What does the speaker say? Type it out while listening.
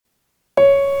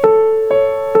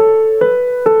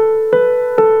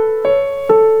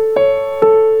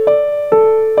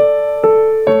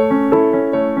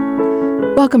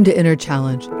Welcome to Inner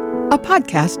Challenge, a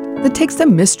podcast that takes the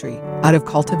mystery out of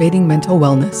cultivating mental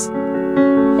wellness.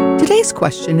 Today's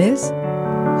question is,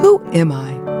 who am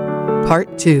I?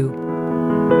 Part 2.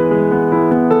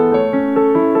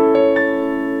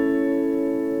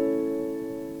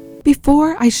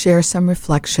 Before I share some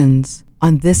reflections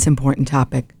on this important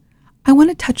topic, I want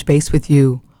to touch base with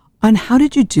you on how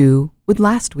did you do with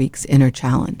last week's Inner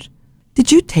Challenge. Did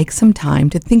you take some time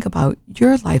to think about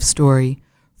your life story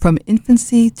from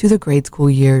infancy through the grade school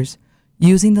years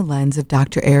using the lens of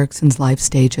Dr. Erickson's life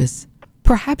stages?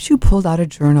 Perhaps you pulled out a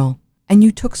journal and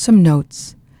you took some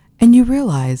notes and you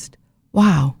realized,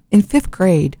 wow, in 5th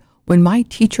grade, when my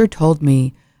teacher told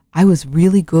me I was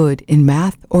really good in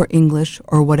math or English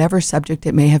or whatever subject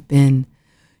it may have been,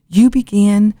 you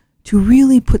began to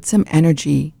really put some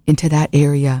energy into that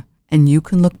area. And you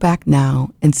can look back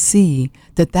now and see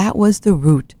that that was the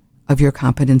root of your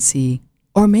competency.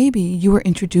 Or maybe you were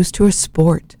introduced to a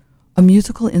sport, a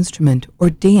musical instrument, or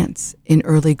dance in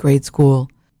early grade school,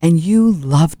 and you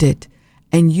loved it,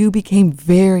 and you became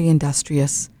very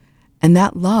industrious. And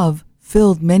that love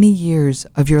filled many years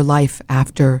of your life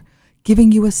after,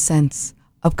 giving you a sense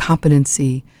of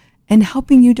competency and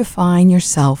helping you define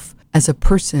yourself as a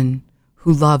person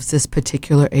who loves this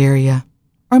particular area.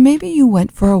 Or maybe you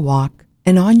went for a walk,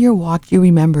 and on your walk you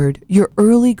remembered your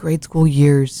early grade school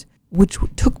years, which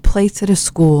took place at a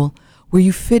school where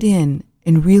you fit in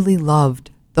and really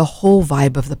loved the whole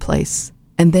vibe of the place.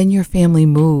 And then your family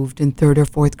moved in 3rd or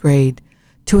 4th grade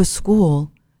to a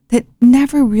school that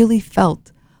never really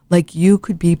felt like you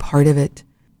could be part of it.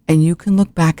 And you can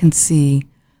look back and see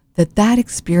that that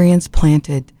experience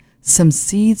planted some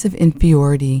seeds of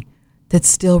inferiority that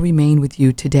still remain with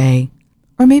you today.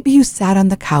 Or maybe you sat on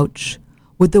the couch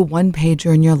with the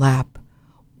one-pager in your lap,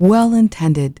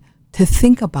 well-intended to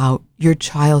think about your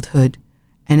childhood,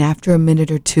 and after a minute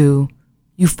or two,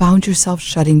 you found yourself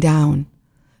shutting down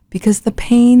because the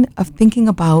pain of thinking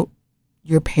about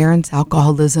your parents'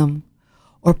 alcoholism,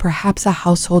 or perhaps a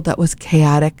household that was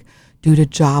chaotic due to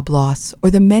job loss, or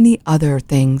the many other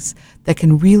things that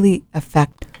can really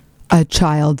affect a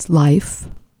child's life,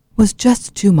 was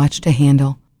just too much to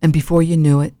handle. And before you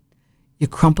knew it, you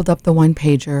crumpled up the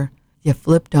one-pager, you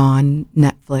flipped on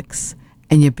Netflix,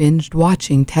 and you binged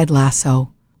watching Ted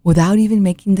Lasso without even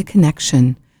making the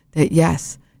connection that,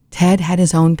 yes, Ted had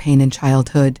his own pain in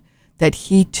childhood that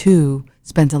he too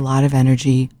spent a lot of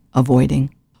energy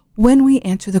avoiding. When we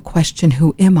answer the question,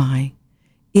 who am I?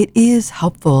 It is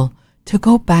helpful to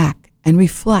go back and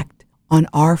reflect on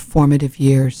our formative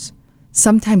years.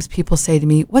 Sometimes people say to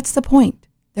me, what's the point?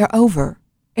 They're over.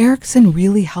 Erickson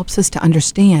really helps us to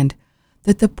understand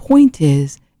that the point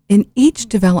is, in each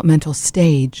developmental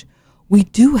stage, we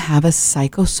do have a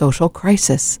psychosocial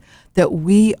crisis that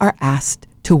we are asked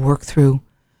to work through,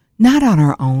 not on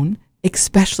our own,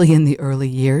 especially in the early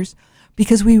years,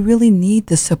 because we really need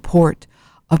the support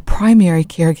of primary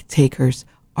caretakers,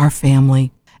 our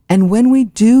family. And when we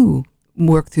do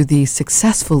work through these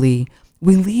successfully,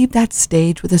 we leave that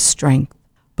stage with a strength.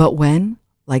 But when,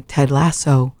 like Ted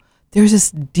Lasso, there's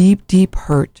this deep, deep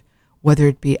hurt, whether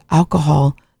it be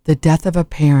alcohol, the death of a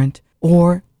parent,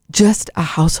 or just a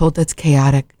household that's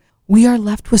chaotic, we are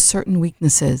left with certain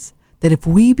weaknesses that if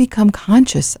we become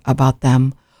conscious about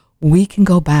them, we can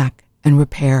go back and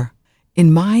repair.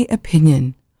 In my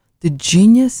opinion, the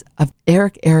genius of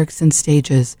Erik Erikson's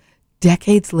stages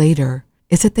decades later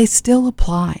is that they still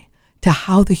apply to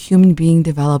how the human being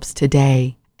develops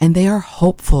today, and they are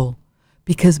hopeful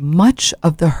because much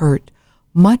of the hurt,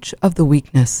 much of the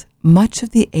weakness, much of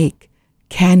the ache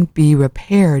can be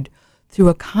repaired through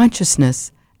a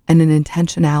consciousness and an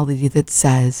intentionality that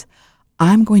says,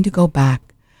 I'm going to go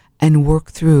back and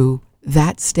work through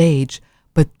that stage,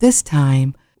 but this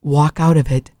time walk out of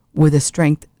it with a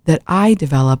strength that I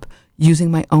develop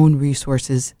using my own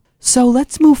resources. So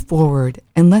let's move forward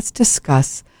and let's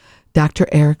discuss Dr.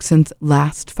 Erickson's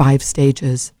last 5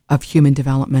 stages of human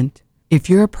development. If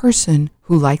you're a person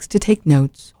who likes to take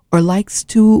notes or likes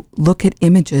to look at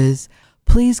images,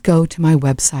 please go to my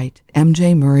website,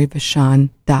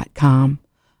 mjmurrayvachon.com.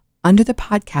 Under the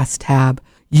podcast tab,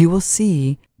 you will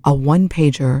see a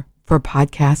one-pager for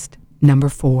podcast number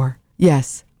 4.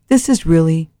 Yes, this is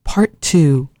really part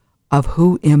 2 of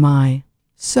Who Am I?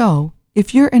 So,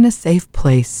 if you're in a safe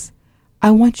place,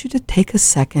 I want you to take a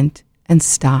second and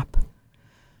stop.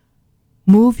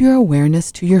 Move your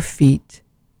awareness to your feet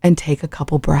and take a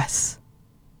couple breaths.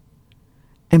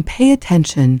 And pay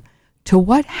attention to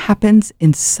what happens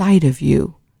inside of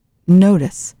you.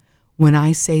 Notice when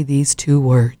I say these 2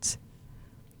 words,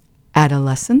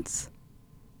 adolescence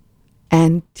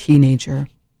and teenager.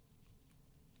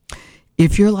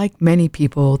 If you're like many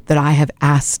people that I have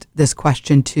asked this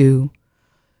question to,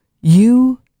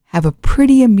 you have a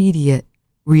pretty immediate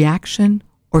reaction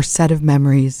or set of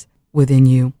memories within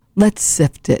you. Let's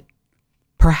sift it.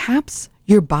 Perhaps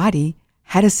your body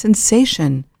had a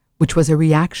sensation which was a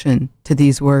reaction to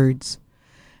these words.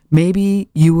 Maybe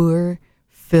you were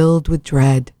filled with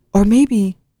dread, or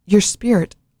maybe your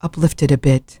spirit uplifted a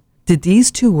bit. Did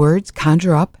these two words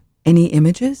conjure up any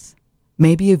images?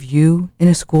 Maybe of you in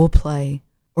a school play,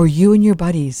 or you and your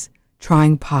buddies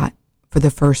trying pot for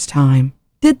the first time.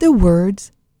 Did the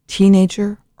words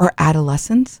teenager or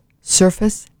adolescence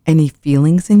surface any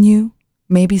feelings in you?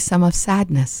 Maybe some of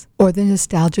sadness, or the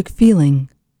nostalgic feeling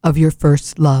of your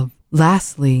first love.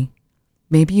 Lastly,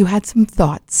 maybe you had some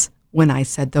thoughts when I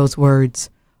said those words.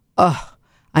 Ugh,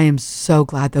 I am so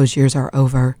glad those years are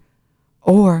over.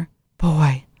 Or,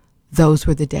 boy, those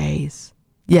were the days.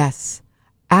 Yes,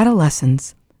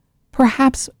 adolescence,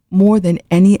 perhaps more than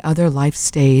any other life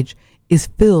stage, is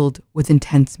filled with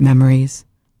intense memories.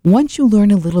 Once you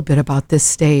learn a little bit about this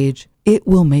stage, it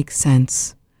will make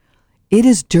sense. It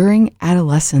is during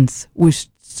adolescence, which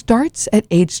starts at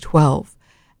age 12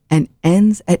 and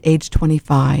ends at age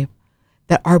 25,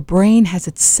 that our brain has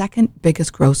its second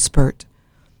biggest growth spurt.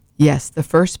 Yes, the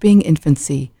first being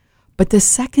infancy, but the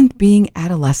second being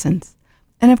adolescence.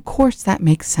 And of course that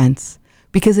makes sense,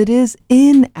 because it is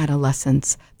in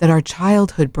adolescence that our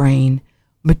childhood brain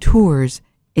matures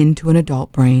into an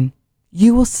adult brain.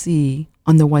 You will see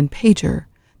on the one-pager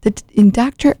that in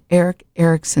Dr. Erik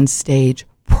Erikson's stage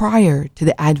prior to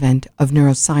the advent of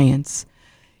neuroscience,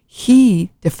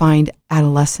 he defined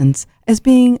adolescence as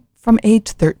being from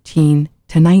age 13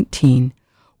 to 19,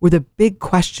 where the big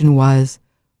question was,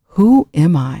 who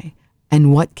am I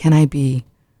and what can I be?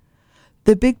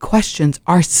 The big questions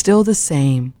are still the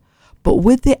same, but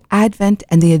with the advent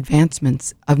and the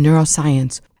advancements of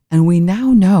neuroscience, and we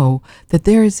now know that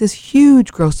there is this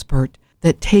huge growth spurt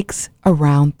that takes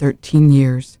around 13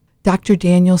 years. Dr.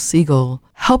 Daniel Siegel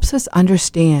helps us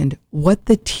understand what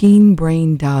the teen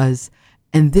brain does,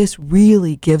 and this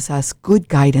really gives us good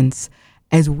guidance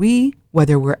as we,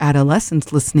 whether we're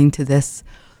adolescents listening to this,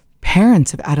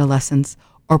 parents of adolescents,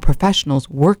 or professionals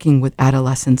working with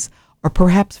adolescents, or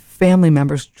perhaps family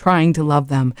members trying to love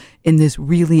them in this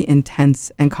really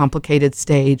intense and complicated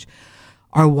stage,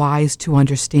 are wise to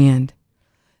understand.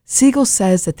 Siegel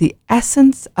says that the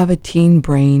essence of a teen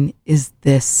brain is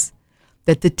this,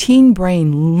 that the teen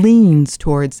brain leans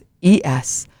towards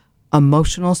ES,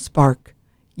 emotional spark.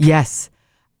 Yes,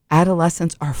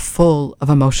 adolescents are full of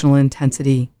emotional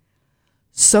intensity.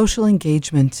 Social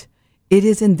engagement. It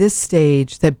is in this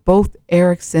stage that both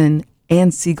Erikson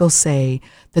and Siegel say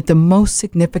that the most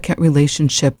significant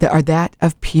relationships that are that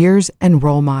of peers and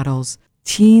role models.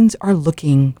 Teens are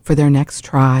looking for their next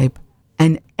tribe.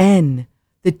 And N,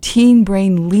 the teen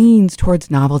brain leans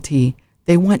towards novelty.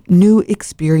 They want new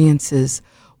experiences,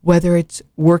 whether it's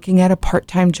working at a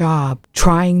part-time job,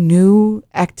 trying new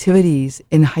activities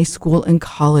in high school and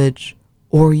college,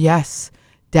 or yes,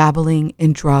 dabbling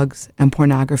in drugs and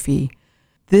pornography.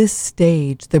 This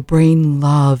stage, the brain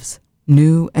loves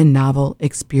new and novel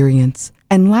experience.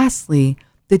 And lastly,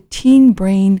 the teen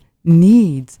brain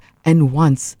needs and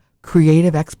wants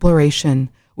creative exploration,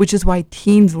 which is why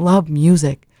teens love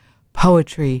music,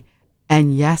 poetry,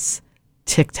 and yes,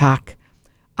 TikTok.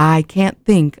 I can't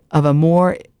think of a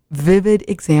more vivid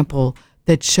example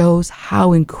that shows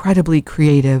how incredibly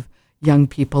creative young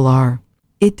people are.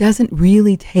 It doesn't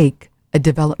really take a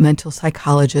developmental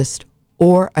psychologist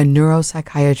or a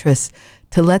neuropsychiatrist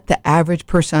to let the average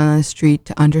person on the street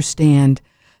to understand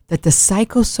that the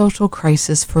psychosocial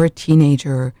crisis for a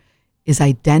teenager is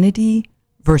identity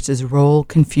versus role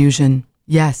confusion.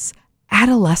 Yes,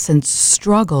 adolescents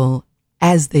struggle,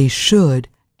 as they should,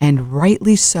 and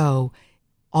rightly so,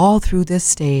 all through this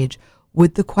stage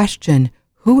with the question,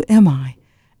 who am I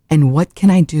and what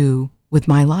can I do with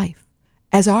my life?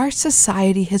 As our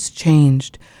society has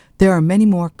changed, there are many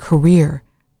more career,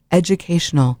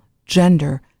 educational,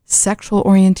 gender, sexual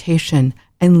orientation,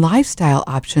 and lifestyle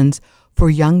options for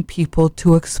young people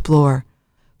to explore.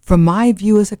 From my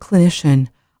view as a clinician,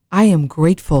 I am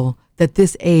grateful that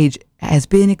this age has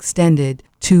been extended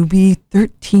to be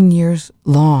 13 years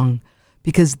long,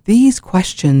 because these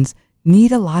questions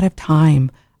need a lot of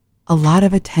time, a lot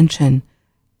of attention,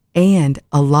 and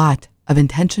a lot of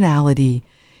intentionality.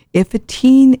 If a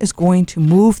teen is going to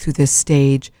move through this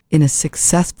stage in a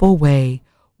successful way,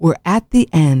 where at the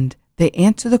end they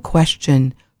answer the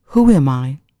question, who am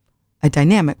I? A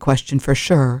dynamic question for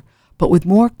sure, but with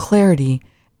more clarity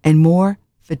and more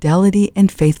fidelity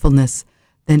and faithfulness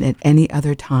than at any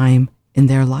other time in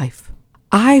their life.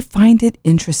 I find it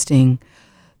interesting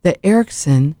that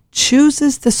Erikson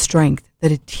chooses the strength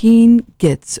that a teen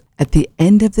gets at the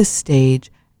end of the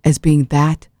stage as being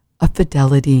that of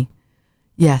fidelity.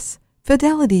 Yes,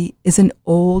 fidelity is an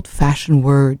old-fashioned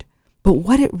word, but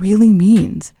what it really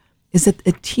means is that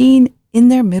a teen in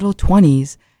their middle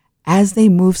 20s, as they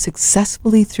move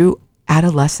successfully through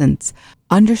adolescence,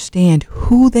 understand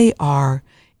who they are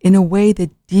in a way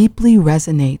that deeply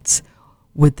resonates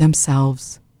with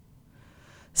themselves.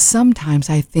 Sometimes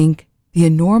I think the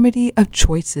enormity of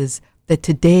choices that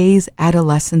today's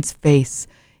adolescents face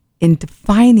in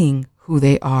defining who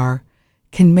they are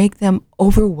can make them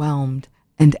overwhelmed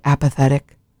and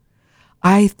apathetic.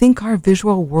 I think our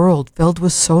visual world filled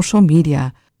with social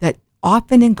media that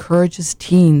often encourages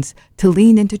teens to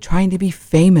lean into trying to be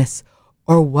famous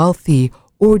or wealthy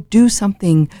or do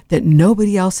something that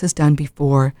nobody else has done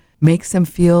before makes them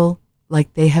feel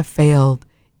like they have failed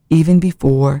even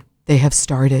before they have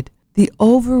started. The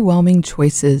overwhelming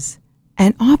choices,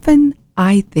 and often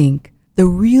I think the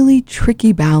really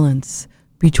tricky balance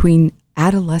between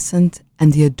adolescents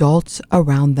and the adults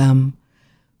around them,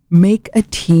 make a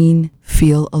teen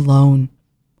feel alone.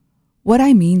 What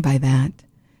I mean by that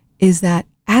is that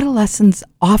adolescents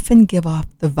often give off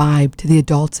the vibe to the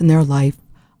adults in their life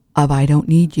of "I don't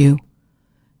need you."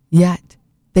 Yet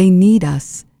they need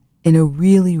us in a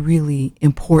really, really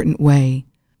important way,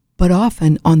 but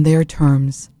often on their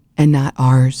terms and not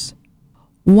ours.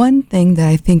 One thing that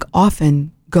I think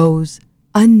often goes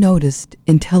unnoticed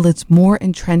until it's more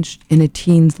entrenched in a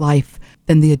teen's life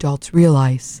than the adults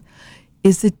realize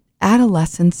is that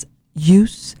adolescents'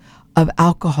 use of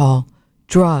alcohol,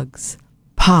 drugs,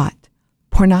 pot,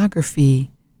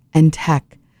 pornography, and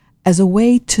tech as a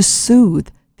way to soothe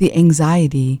the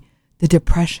anxiety, the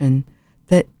depression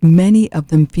that many of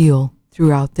them feel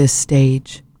throughout this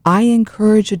stage. I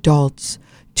encourage adults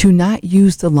to not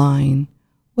use the line,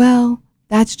 "Well,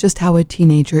 that's just how a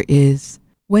teenager is."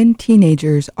 When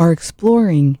teenagers are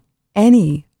exploring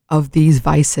any of these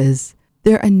vices,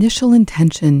 their initial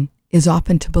intention is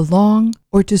often to belong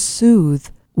or to soothe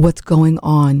what's going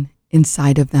on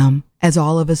inside of them. As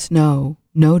all of us know,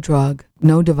 no drug,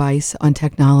 no device on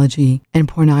technology and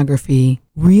pornography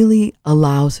really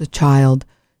allows a child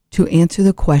to answer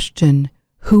the question,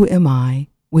 "Who am I?"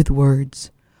 with words.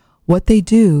 What they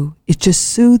do is just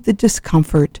soothe the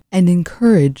discomfort and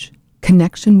encourage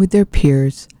connection with their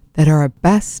peers that are at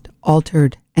best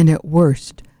altered and at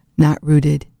worst not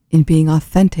rooted in being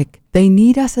authentic. They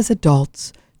need us as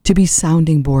adults to be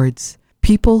sounding boards,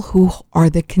 people who are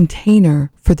the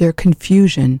container for their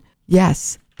confusion,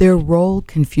 yes, their role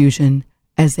confusion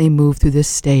as they move through this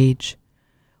stage.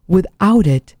 Without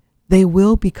it, they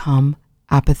will become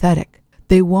apathetic.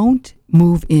 They won't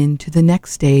move into the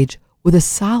next stage with a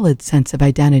solid sense of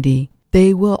identity.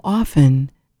 They will often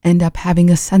end up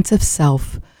having a sense of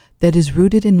self that is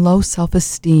rooted in low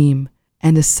self-esteem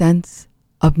and a sense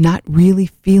of not really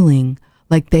feeling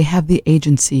like they have the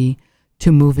agency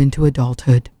to move into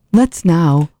adulthood. Let's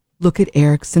now look at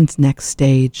Erikson's next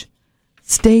stage.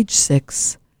 Stage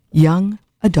 6, young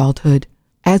adulthood.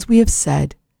 As we have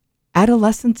said,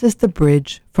 adolescence is the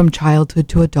bridge from childhood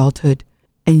to adulthood,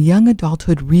 and young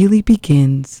adulthood really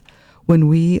begins when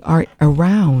we are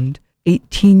around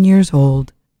 18 years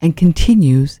old and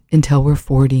continues until we're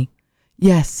 40.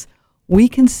 Yes, we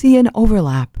can see an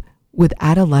overlap with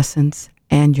adolescence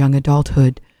and young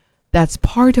adulthood. That's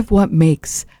part of what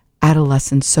makes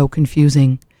adolescence so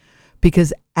confusing,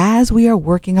 because as we are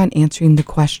working on answering the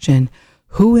question,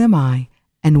 who am I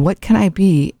and what can I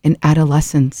be in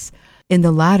adolescence, in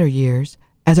the latter years,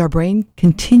 as our brain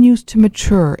continues to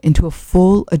mature into a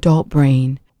full adult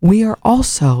brain, we are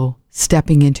also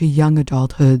stepping into young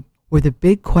adulthood, where the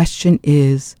big question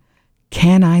is,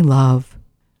 can I love?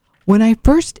 When I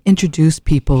first introduce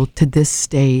people to this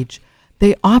stage,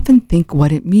 they often think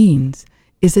what it means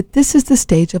is that this is the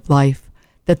stage of life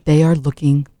that they are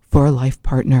looking for a life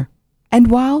partner. And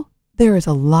while there is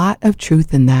a lot of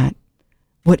truth in that,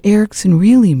 what Erikson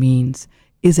really means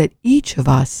is that each of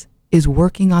us is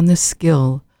working on the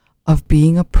skill of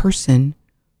being a person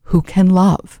who can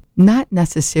love, not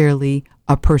necessarily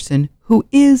a person who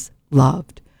is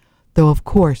loved, though of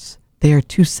course they are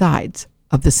two sides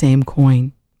of the same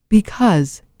coin.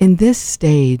 Because in this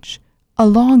stage, a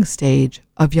long stage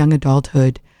of young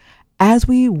adulthood, as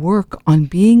we work on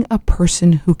being a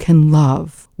person who can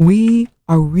love, we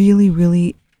are really,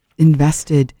 really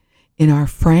invested in our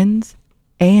friends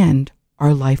and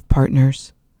our life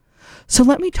partners. So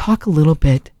let me talk a little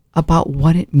bit about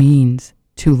what it means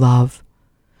to love.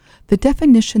 The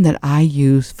definition that I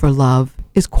use for love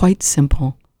is quite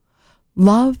simple.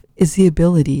 Love is the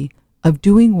ability of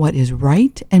doing what is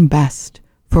right and best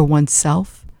for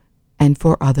oneself and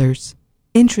for others.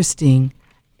 Interesting,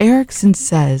 Erikson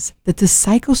says that the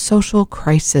psychosocial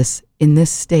crisis in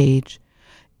this stage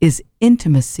is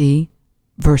intimacy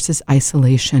versus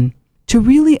isolation. To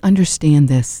really understand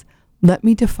this, let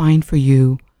me define for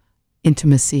you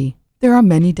intimacy. There are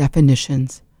many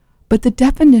definitions, but the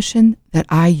definition that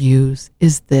I use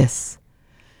is this.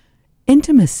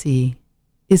 Intimacy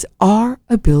is our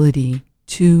ability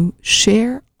to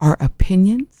share our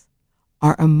opinions,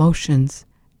 our emotions,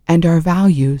 and our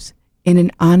values in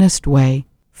an honest way,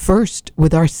 first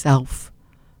with ourselves,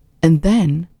 and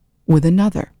then with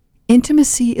another.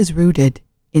 Intimacy is rooted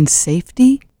in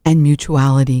safety and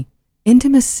mutuality.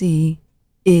 Intimacy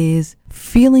is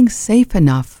feeling safe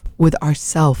enough with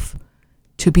ourselves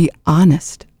to be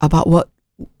honest about what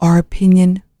our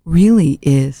opinion really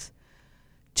is,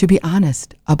 to be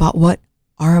honest about what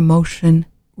our emotion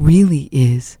really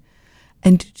is,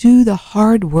 and to do the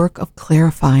hard work of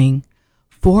clarifying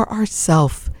for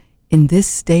ourselves in this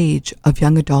stage of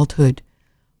young adulthood,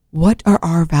 what are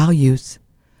our values?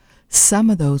 Some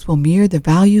of those will mirror the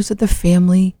values of the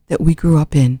family that we grew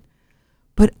up in,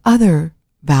 but other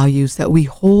values that we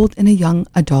hold in a young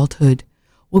adulthood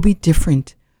will be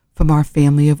different from our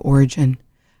family of origin.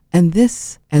 And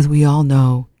this, as we all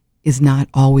know, is not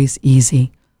always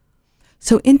easy.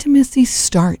 So intimacy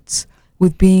starts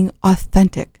with being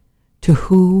authentic to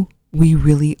who we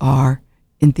really are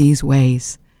in these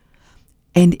ways.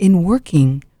 And in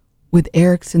working with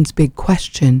Erikson's big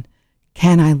question,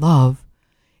 can I love?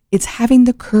 It's having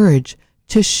the courage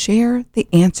to share the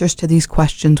answers to these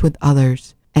questions with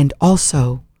others, and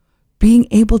also being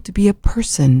able to be a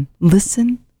person,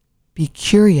 listen, be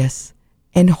curious,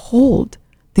 and hold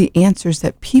the answers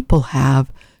that people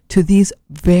have to these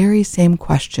very same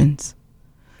questions.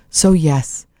 So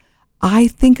yes, I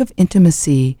think of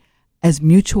intimacy as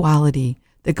mutuality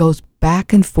that goes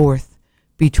back and forth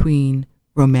between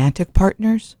romantic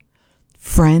partners,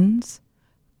 friends,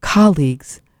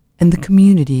 colleagues, and the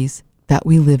communities that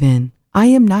we live in. I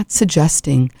am not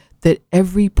suggesting that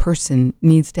every person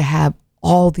needs to have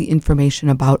all the information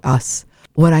about us.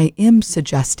 What I am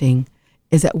suggesting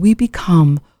is that we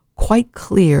become quite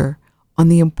clear on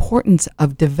the importance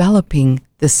of developing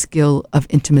the skill of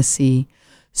intimacy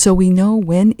so we know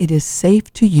when it is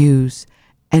safe to use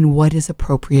and what is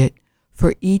appropriate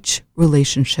for each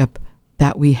relationship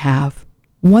that we have.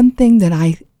 One thing that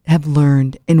I have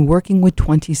learned in working with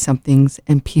 20-somethings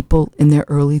and people in their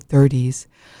early 30s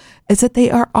is that they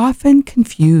are often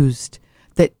confused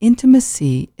that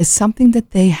intimacy is something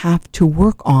that they have to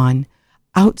work on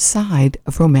outside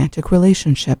of romantic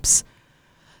relationships.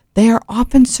 They are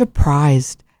often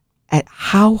surprised at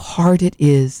how hard it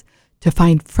is to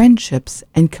find friendships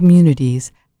and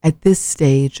communities at this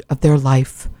stage of their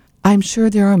life. I'm sure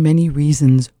there are many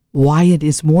reasons why it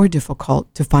is more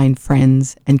difficult to find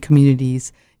friends and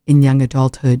communities in young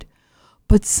adulthood,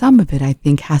 but some of it I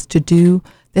think has to do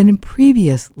that in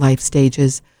previous life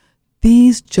stages,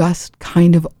 these just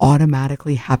kind of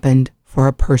automatically happened for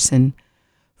a person.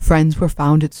 Friends were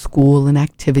found at school and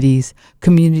activities,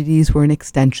 communities were an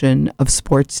extension of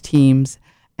sports teams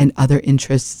and other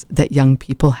interests that young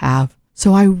people have.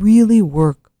 So I really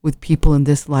work with people in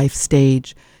this life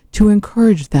stage to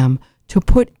encourage them to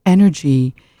put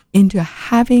energy into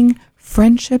having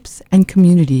friendships and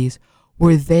communities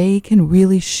where they can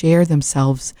really share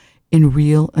themselves in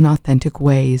real and authentic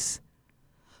ways.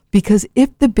 Because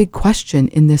if the big question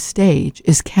in this stage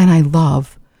is, can I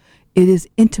love? It is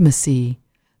intimacy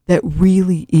that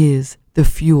really is the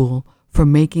fuel for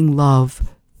making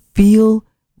love feel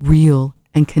real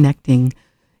and connecting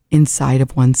inside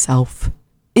of oneself.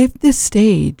 If this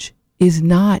stage is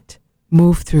not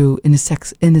moved through in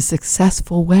a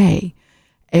successful way,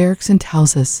 Erikson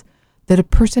tells us that a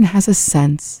person has a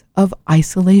sense of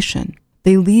isolation.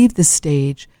 They leave the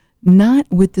stage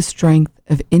not with the strength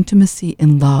of intimacy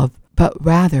and love, but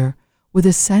rather with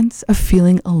a sense of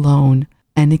feeling alone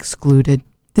and excluded.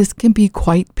 This can be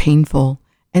quite painful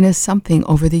and is something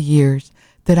over the years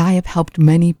that I have helped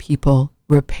many people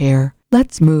repair.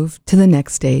 Let's move to the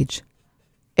next stage.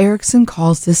 Erikson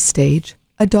calls this stage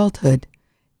adulthood.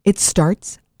 It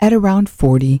starts at around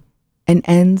 40 and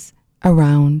ends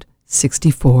around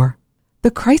 64.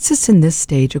 The crisis in this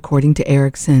stage, according to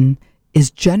Erikson,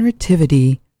 is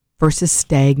generativity versus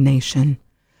stagnation.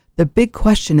 The big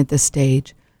question at this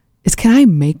stage is, can I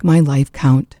make my life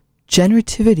count?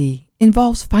 Generativity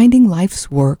involves finding life's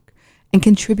work and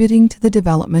contributing to the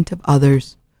development of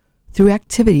others through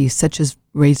activities such as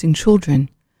raising children,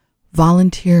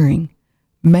 volunteering,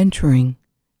 mentoring,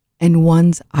 and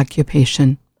one's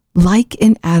occupation. Like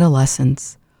in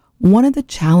adolescence, One of the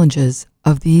challenges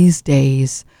of these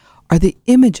days are the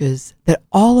images that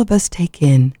all of us take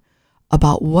in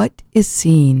about what is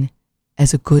seen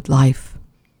as a good life.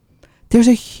 There's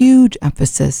a huge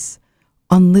emphasis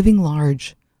on living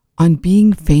large, on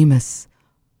being famous,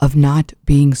 of not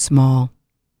being small.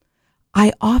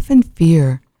 I often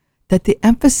fear that the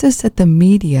emphasis that the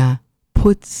media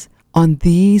puts on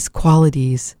these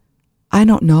qualities, I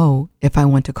don't know if I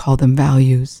want to call them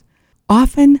values,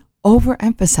 often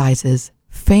overemphasizes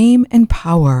fame and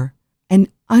power and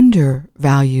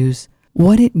undervalues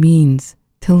what it means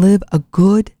to live a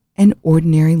good and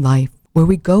ordinary life where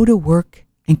we go to work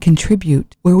and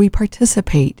contribute, where we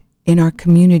participate in our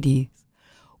communities,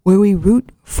 where we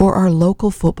root for our local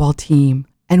football team,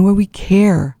 and where we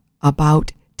care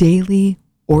about daily,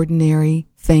 ordinary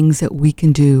things that we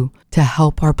can do to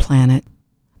help our planet.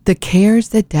 The cares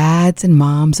that dads and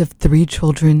moms of 3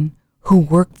 children who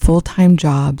work full-time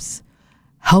jobs,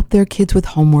 help their kids with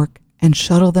homework, and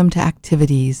shuttle them to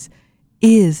activities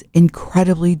is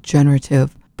incredibly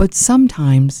generative. But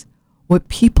sometimes what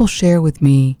people share with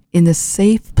me in the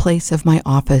safe place of my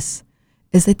office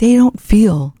is that they don't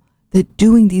feel that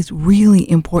doing these really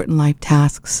important life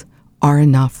tasks are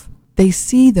enough. They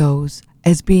see those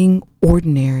as being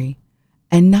ordinary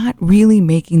and not really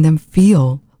making them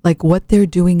feel like what they're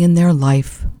doing in their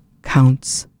life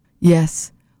counts.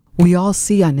 Yes, we all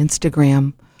see on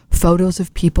Instagram photos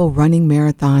of people running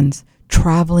marathons,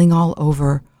 traveling all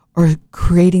over, or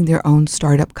creating their own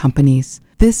startup companies.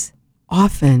 This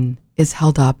often is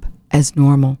held up as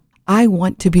normal. I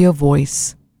want to be a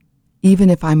voice, even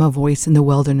if I'm a voice in the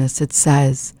wilderness that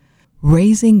says,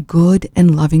 raising good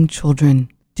and loving children,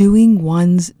 doing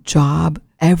one's job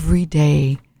every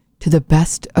day to the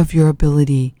best of your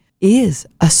ability is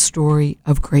a story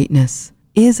of greatness,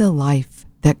 is a life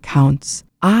that counts.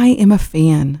 I am a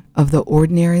fan of the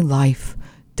ordinary life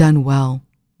done well.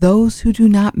 Those who do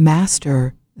not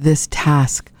master this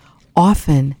task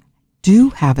often do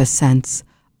have a sense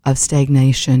of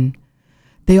stagnation.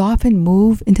 They often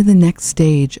move into the next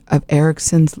stage of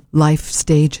Erikson's life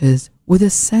stages with a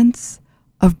sense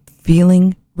of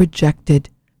feeling rejected,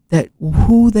 that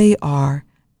who they are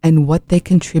and what they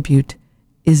contribute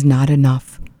is not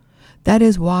enough. That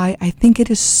is why I think it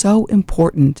is so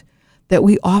important that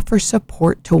we offer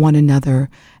support to one another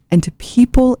and to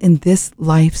people in this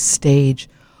life stage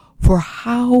for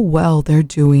how well they're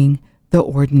doing the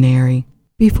ordinary.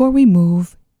 Before we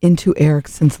move into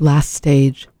Erikson's last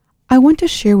stage, I want to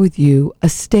share with you a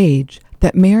stage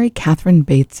that Mary Catherine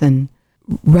Bateson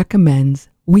recommends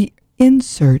we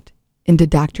insert into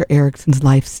Dr. Erikson's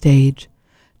life stage.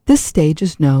 This stage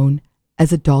is known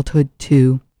as Adulthood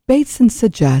 2. Bateson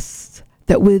suggests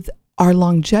that with our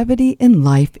longevity in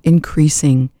life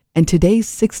increasing and today's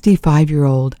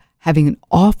 65-year-old having an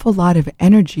awful lot of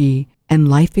energy and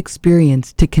life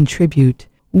experience to contribute,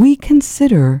 we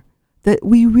consider that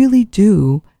we really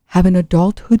do have an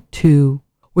Adulthood 2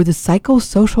 where the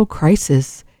psychosocial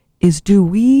crisis is, do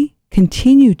we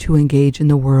continue to engage in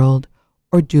the world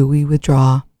or do we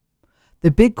withdraw?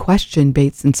 The big question,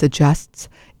 Bateson suggests,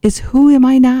 is who am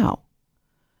I now?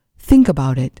 Think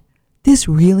about it. This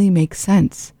really makes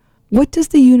sense. What does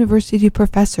the university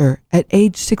professor at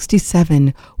age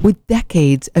 67 with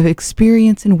decades of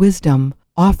experience and wisdom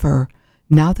offer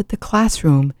now that the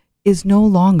classroom is no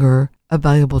longer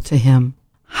available to him?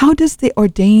 How does the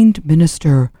ordained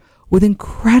minister with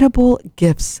incredible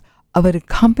gifts of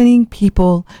accompanying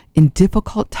people in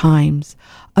difficult times,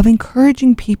 of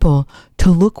encouraging people to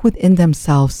look within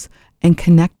themselves and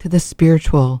connect to the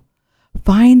spiritual,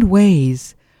 find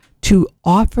ways to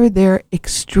offer their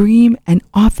extreme and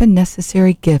often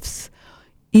necessary gifts,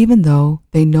 even though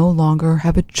they no longer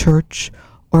have a church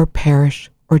or parish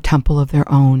or temple of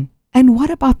their own? And what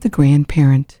about the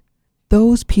grandparent?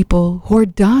 Those people who are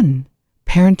done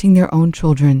parenting their own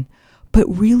children, but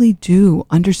really do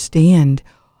understand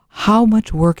how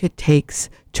much work it takes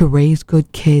to raise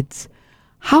good kids.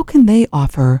 How can they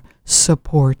offer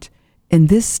support in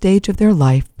this stage of their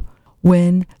life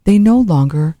when they no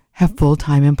longer have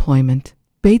full-time employment?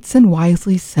 Bateson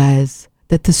wisely says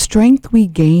that the strength we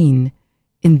gain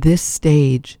in this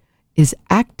stage is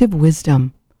active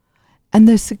wisdom, and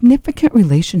the significant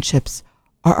relationships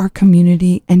are our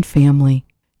community and family.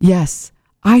 Yes,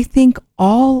 I think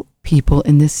all people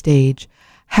in this stage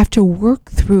have to work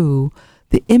through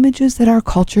the images that our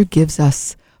culture gives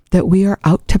us, that we are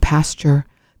out to pasture,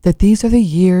 that these are the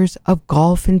years of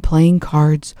golf and playing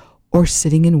cards or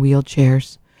sitting in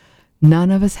wheelchairs.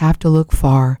 None of us have to look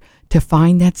far to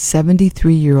find that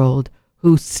 73-year-old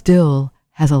who still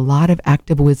has a lot of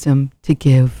active wisdom to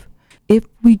give. If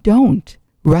we don't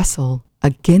wrestle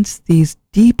against these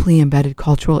deeply embedded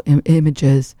cultural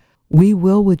images, we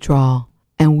will withdraw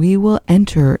and we will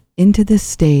enter into this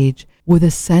stage with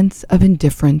a sense of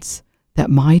indifference that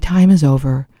my time is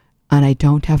over and I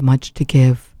don't have much to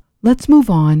give. Let's move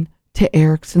on to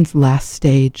Erikson's last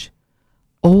stage,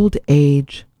 old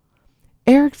age.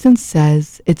 Erikson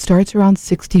says it starts around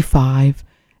 65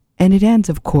 and it ends,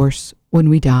 of course, when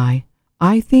we die.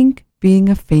 I think, being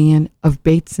a fan of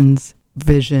Bateson's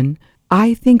vision,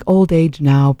 I think old age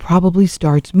now probably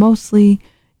starts mostly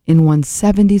in one's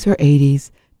 70s or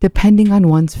 80s, depending on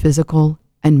one's physical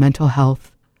and mental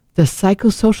health. The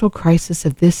psychosocial crisis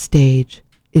of this stage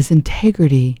is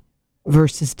integrity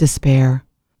versus despair.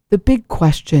 The big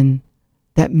question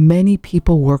that many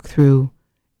people work through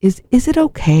is it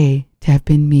okay to have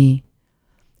been me?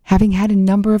 Having had a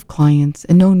number of clients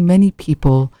and known many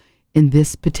people in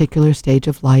this particular stage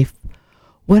of life,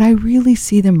 what I really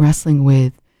see them wrestling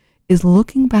with is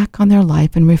looking back on their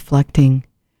life and reflecting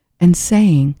and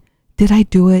saying, did I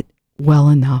do it well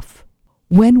enough?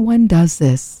 When one does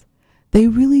this, they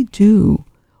really do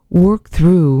work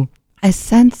through a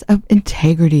sense of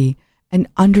integrity and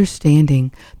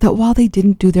understanding that while they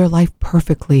didn't do their life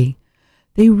perfectly,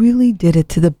 they really did it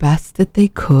to the best that they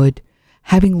could,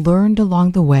 having learned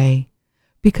along the way.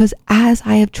 Because as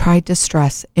I have tried to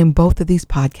stress in both of these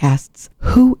podcasts,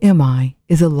 who am I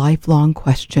is a lifelong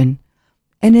question.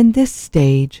 And in this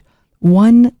stage,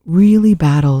 one really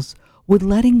battles with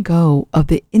letting go of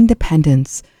the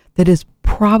independence that is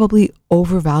probably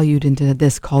overvalued into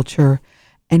this culture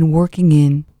and working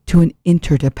into an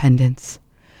interdependence.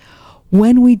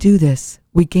 When we do this,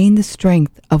 we gain the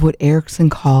strength of what Erikson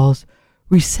calls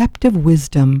receptive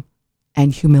wisdom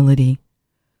and humility.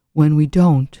 When we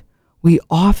don't, we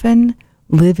often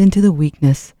live into the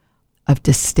weakness of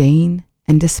disdain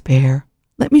and despair.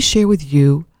 Let me share with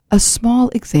you a small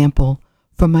example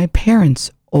from my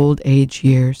parents' old age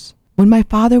years. When my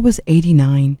father was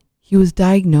 89, he was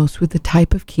diagnosed with a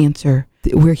type of cancer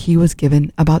where he was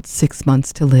given about 6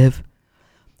 months to live.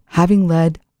 Having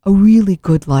led a really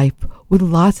good life with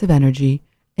lots of energy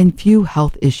and few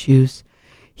health issues,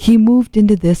 he moved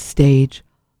into this stage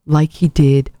like he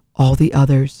did all the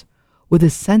others, with a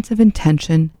sense of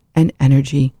intention and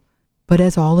energy. But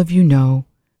as all of you know,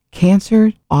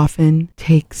 cancer often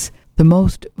takes the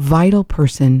most vital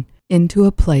person into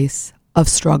a place of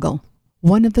struggle.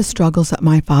 One of the struggles that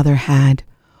my father had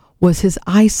was his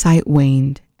eyesight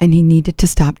waned and he needed to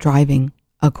stop driving,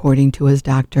 according to his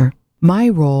doctor. My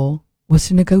role was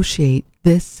to negotiate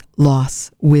this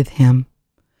loss with him.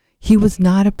 He was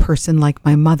not a person like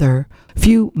my mother.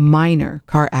 Few minor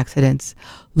car accidents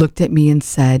looked at me and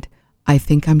said, I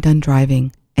think I'm done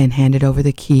driving, and handed over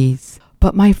the keys.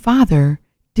 But my father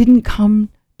didn't come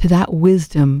to that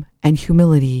wisdom and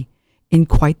humility in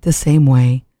quite the same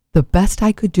way. The best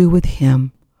I could do with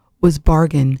him was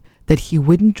bargain that he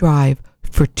wouldn't drive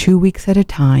for 2 weeks at a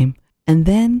time, and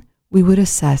then we would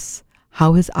assess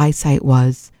how his eyesight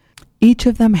was. Each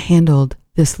of them handled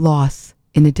this loss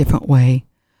in a different way.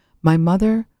 My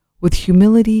mother with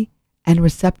humility and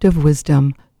receptive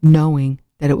wisdom, knowing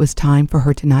that it was time for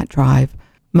her to not drive.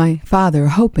 My father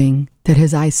hoping that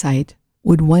his eyesight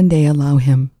would one day allow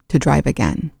him to drive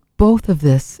again. Both of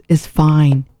this is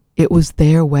fine. It was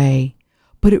their way.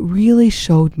 But it really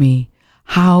showed me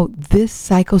how this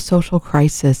psychosocial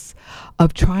crisis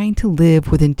of trying to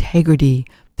live with integrity,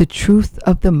 the truth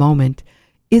of the moment,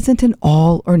 isn't an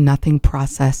all or nothing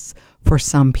process for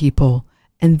some people,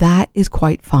 and that is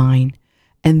quite fine.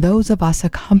 And those of us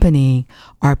accompanying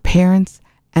our parents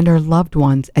and our loved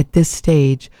ones at this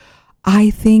stage,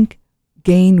 I think,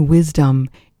 gain wisdom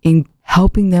in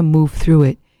helping them move through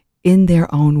it in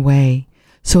their own way.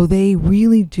 So they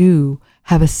really do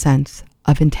have a sense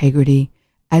of integrity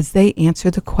as they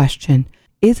answer the question,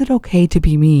 is it okay to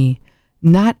be me,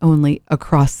 not only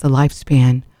across the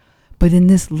lifespan, but in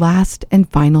this last and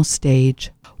final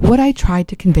stage? What I tried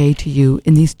to convey to you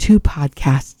in these 2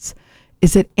 podcasts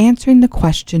is that answering the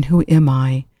question, who am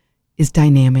I, is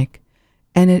dynamic.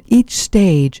 And at each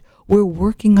stage, we're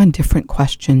working on different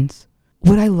questions.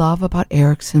 What I love about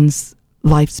Erikson's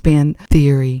lifespan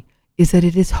theory is that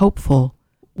it is hopeful.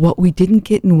 What we didn't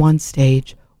get in one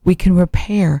stage, we can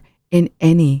repair in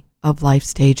any of life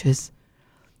stages.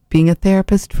 Being a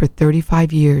therapist for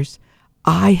 35 years,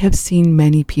 I have seen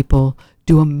many people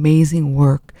do amazing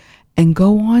work and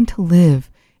go on to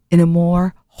live in a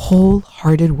more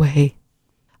wholehearted way.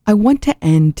 I want to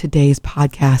end today's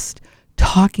podcast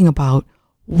talking about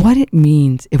what it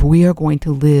means if we are going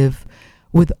to live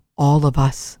with all of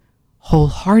us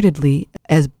wholeheartedly,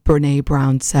 as Brene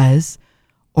Brown says,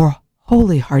 or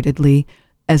wholeheartedly,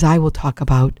 as I will talk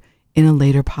about in a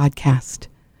later podcast.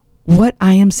 What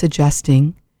I am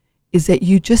suggesting is that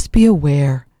you just be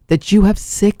aware that you have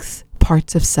 6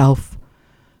 parts of self: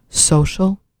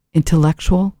 social,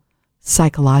 intellectual,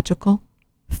 psychological,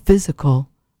 physical,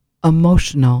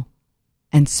 emotional,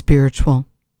 and spiritual.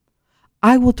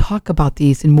 I will talk about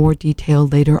these in more detail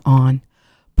later on,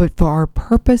 but for our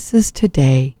purposes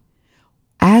today,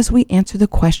 as we answer the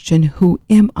question, who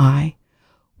am I?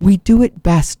 We do it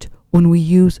best when we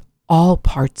use all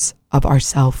parts of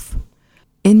ourself.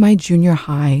 In my junior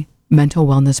high mental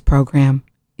wellness program,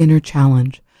 Inner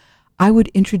Challenge, I would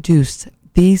introduce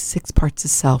these 6 parts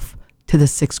of self to the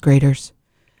 6th graders.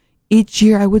 Each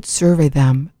year I would survey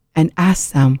them and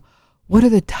ask them, what are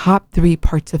the top 3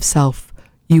 parts of self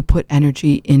you put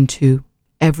energy into?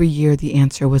 Every year the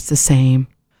answer was the same.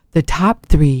 The top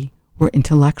 3 were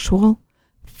intellectual,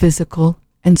 physical,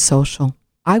 and social.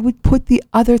 I would put the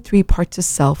other 3 parts of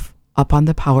self up on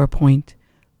the PowerPoint: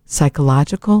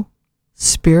 psychological,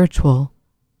 spiritual,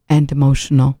 and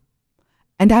emotional.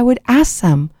 And I would ask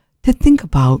them to think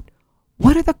about,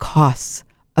 what are the costs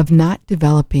of not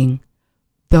developing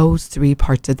those 3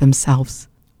 parts of themselves?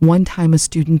 One time a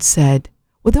student said,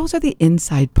 well, those are the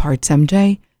inside parts,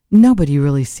 MJ. Nobody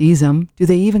really sees them. Do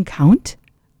they even count?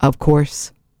 Of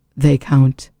course, they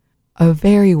count. A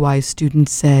very wise student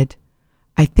said,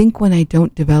 I think when I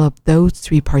don't develop those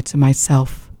 3 parts of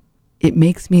myself, it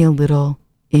makes me a little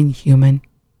inhuman.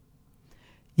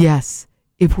 Yes,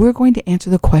 if we're going to answer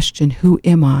the question, who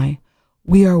am I?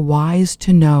 We are wise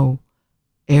to know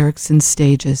Erikson's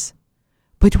stages,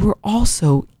 but we're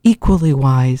also equally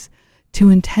wise to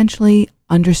intentionally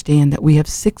understand that we have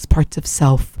 6 parts of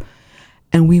self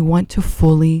and we want to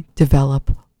fully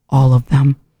develop all of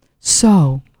them.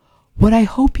 So, what I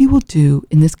hope you will do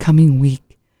in this coming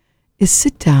week is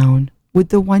sit down with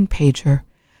the 1-pager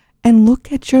and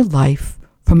look at your life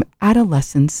from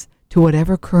adolescence to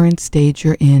whatever current stage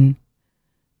you're in.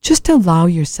 Just allow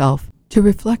yourself to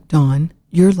reflect on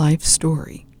your life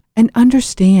story and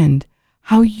understand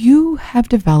how you have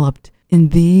developed in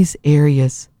these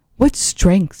areas. What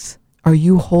strengths are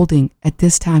you holding at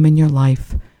this time in your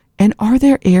life? And are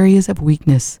there areas of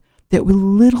weakness that with a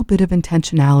little bit of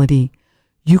intentionality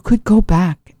you could go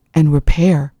back and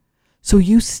repair, so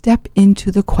you step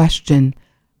into the question,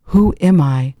 who am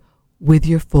I, with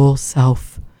your full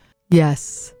self?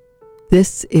 Yes,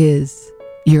 this is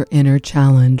your inner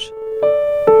challenge.